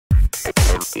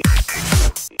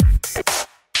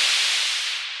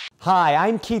Hi,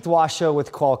 I'm Keith Washoe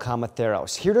with Qualcomm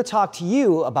Atheros, here to talk to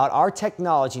you about our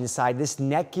technology inside this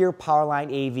NETGEAR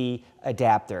Powerline AV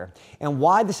adapter and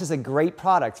why this is a great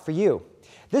product for you.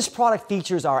 This product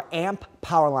features our AMP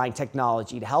Powerline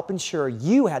technology to help ensure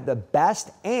you have the best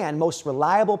and most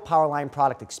reliable Powerline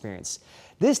product experience.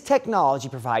 This technology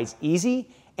provides easy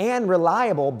and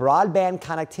reliable broadband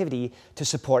connectivity to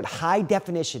support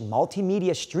high-definition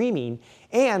multimedia streaming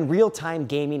and real-time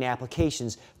gaming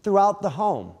applications throughout the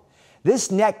home. This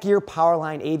NETGEAR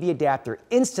Powerline AV adapter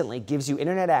instantly gives you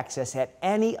internet access at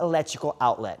any electrical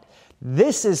outlet.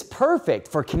 This is perfect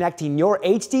for connecting your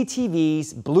HD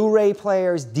TVs, Blu-ray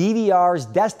players,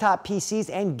 DVRs, desktop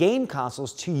PCs, and game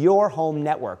consoles to your home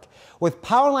network. With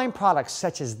Powerline products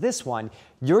such as this one,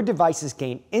 your devices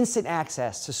gain instant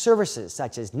access to services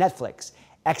such as Netflix,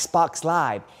 Xbox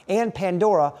Live, and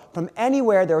Pandora from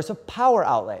anywhere there is a power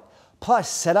outlet. Plus,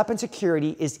 setup and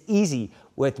security is easy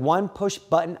with one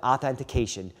push-button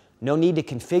authentication. No need to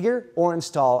configure or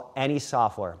install any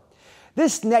software.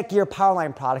 This NETGEAR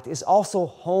Powerline product is also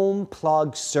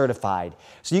HomePlug certified,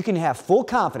 so you can have full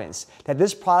confidence that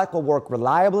this product will work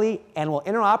reliably and will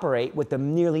interoperate with the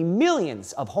nearly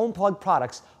millions of HomePlug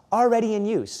products already in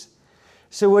use.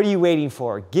 So what are you waiting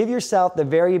for? Give yourself the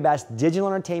very best digital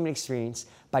entertainment experience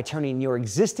by turning your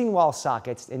existing wall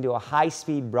sockets into a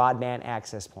high-speed broadband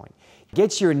access point.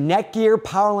 Get your NETGEAR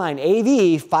Powerline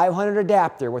AV 500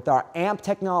 adapter with our AMP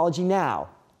technology now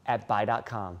at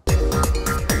buy.com.